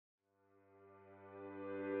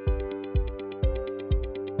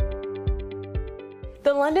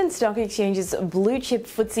London Stock Exchange's blue-chip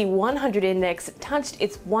FTSE 100 index touched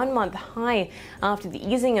its one-month high after the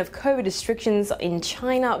easing of COVID restrictions in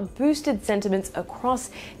China boosted sentiments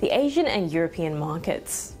across the Asian and European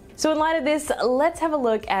markets. So in light of this, let's have a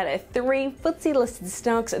look at 3 FTSE-listed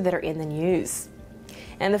stocks that are in the news.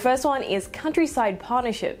 And the first one is Countryside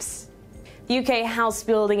Partnerships. The UK house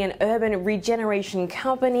building and urban regeneration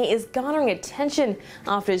company is garnering attention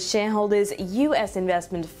after its shareholders, US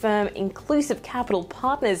investment firm Inclusive Capital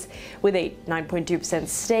Partners, with a 9.2%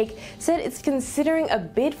 stake, said it's considering a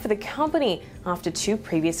bid for the company after 2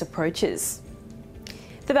 previous approaches.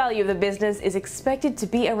 The value of the business is expected to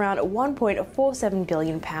be around £1.47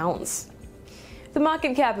 billion. The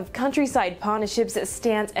market cap of Countryside Partnerships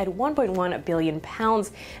stands at £1.1 billion,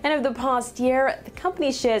 and over the past year, the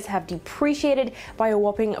company's shares have depreciated by a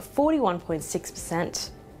whopping 41.6%.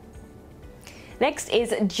 Next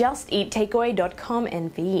is JustEatTakeaway.com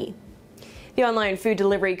NV. The online food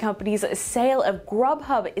delivery company's sale of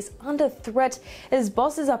Grubhub is under threat as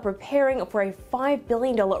bosses are preparing for a $5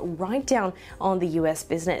 billion write-down on the US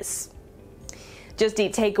business. Just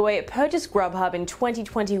Eat Takeaway purchased Grubhub in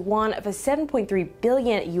 2021 for $7.3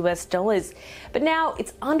 billion US, but now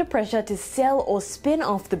it's under pressure to sell or spin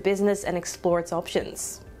off the business and explore its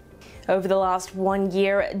options. Over the last 1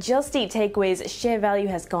 year, Just Eat Takeaway's share value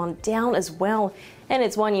has gone down as well, and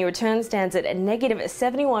its 1-year return stands at a negative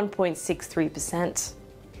 71.63%.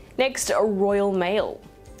 Next, Royal Mail.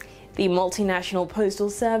 The multinational postal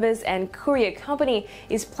service and courier company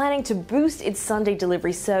is planning to boost its Sunday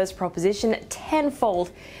delivery service proposition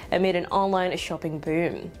tenfold amid an online shopping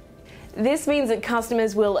boom. This means that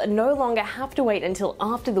customers will no longer have to wait until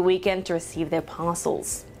after the weekend to receive their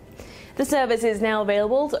parcels. The service is now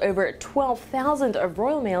available to over 12,000 of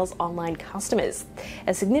Royal Mail's online customers,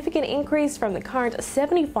 a significant increase from the current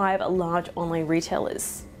 75 large online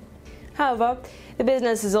retailers. However, the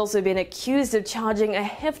business has also been accused of charging a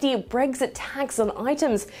hefty Brexit tax on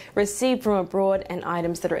items received from abroad and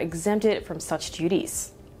items that are exempted from such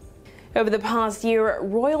duties. Over the past year,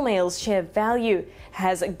 Royal Mail's share value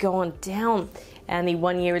has gone down, and the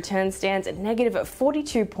 1-year return stands at negative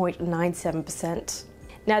 42.97%.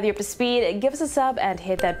 Now that you're up to speed, give us a sub and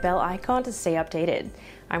hit that bell icon to stay updated.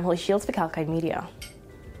 I'm Holly Shields for Kalkine Media.